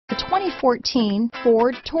2014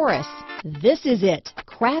 Ford Taurus. This is it.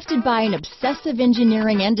 Crafted by an obsessive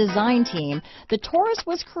engineering and design team, the Taurus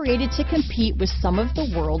was created to compete with some of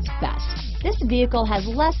the world's best. This vehicle has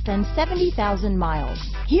less than 70,000 miles.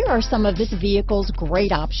 Here are some of this vehicle's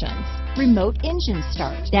great options: remote engine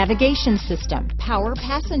start, navigation system, power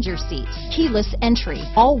passenger seat, keyless entry,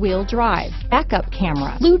 all-wheel drive, backup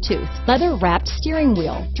camera, Bluetooth, leather-wrapped steering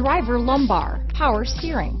wheel, driver lumbar, power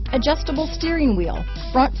steering, adjustable steering wheel,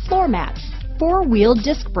 front floor mats, four-wheel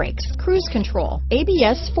disc brakes, cruise control,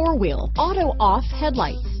 ABS four-wheel, auto-off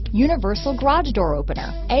headlights, universal garage door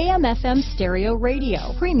opener, AM/FM stereo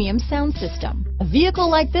radio, premium sound system. A vehicle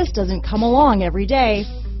like this doesn't come along every day.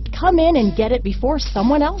 Come in and get it before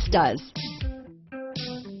someone else does.